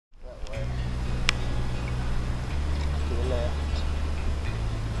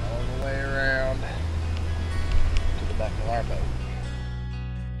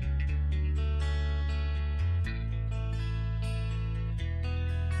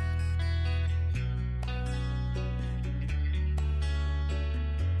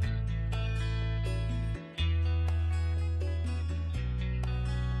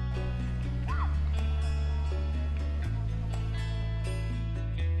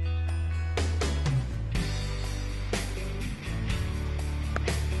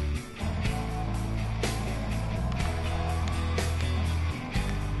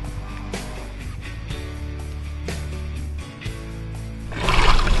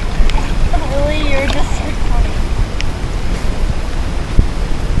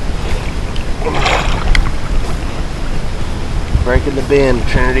Breaking the bend,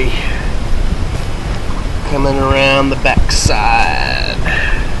 Trinity. Coming around the backside.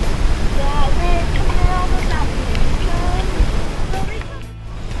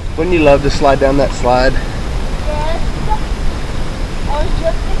 Wouldn't you love to slide down that slide? Yes. I was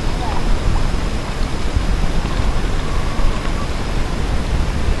just thinking that.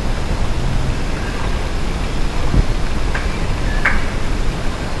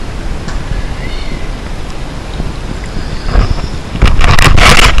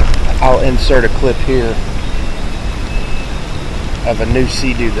 I'll insert a clip here of a new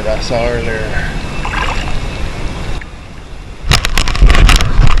sea-doo that I saw earlier.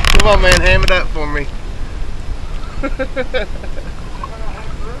 Come on, man, ham it up for me.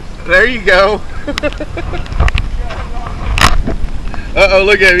 There you go. Uh-oh,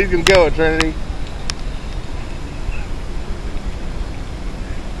 look at him, he's gonna go, Trinity.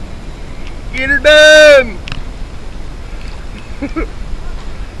 Get her done!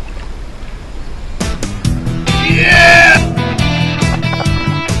 Yeah!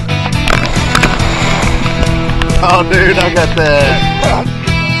 Oh, dude, I got that.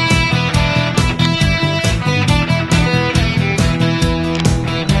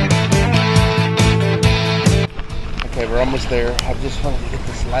 Okay, we're almost there. I just wanted to get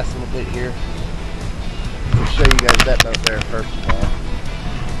this last little bit here to show you guys that boat there first of all.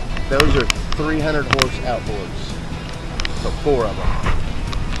 Those are 300 horse outboards. So 4 of them.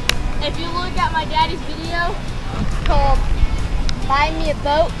 If you look at my daddy's video called Buy Me a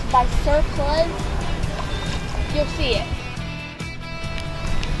Boat by Surpluzz, you'll see it.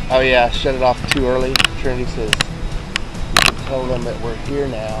 Oh yeah, I shut it off too early. Trinity says, you can tell them that we're here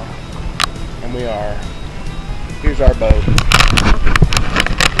now. And we are. Here's our boat.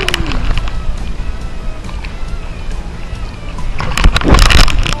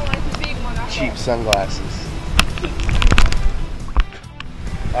 Oh, it's a big one. Cheap sunglasses.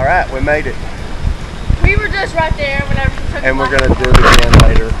 Alright, we made it. We were just right there whenever she took And the we're last going to do it again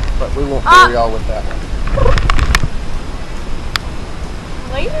later. But we won't bore y'all with that one.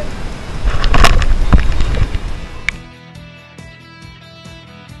 Later?